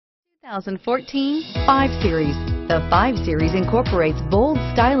2014 5 Series. The 5 Series incorporates bold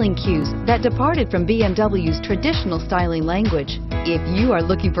styling cues that departed from BMW's traditional styling language. If you are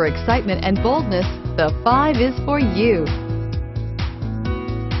looking for excitement and boldness, the 5 is for you.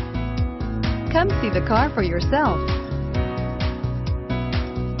 Come see the car for yourself.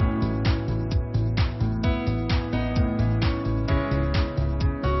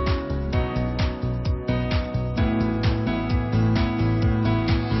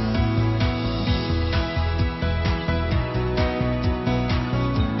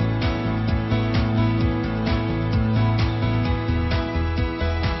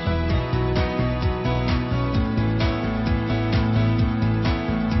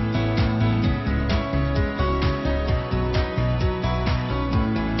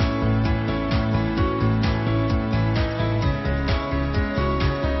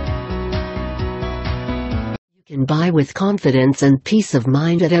 Can buy with confidence and peace of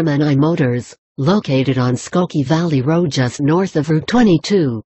mind at M&I Motors, located on Skokie Valley Road just north of Route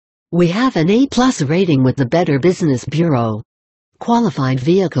 22. We have an A+ rating with the Better Business Bureau. Qualified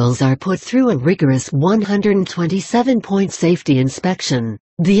vehicles are put through a rigorous 127-point safety inspection.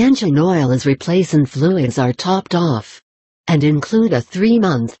 The engine oil is replaced and fluids are topped off. And include a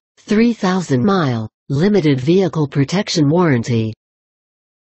 3-month, 3,000-mile, limited vehicle protection warranty.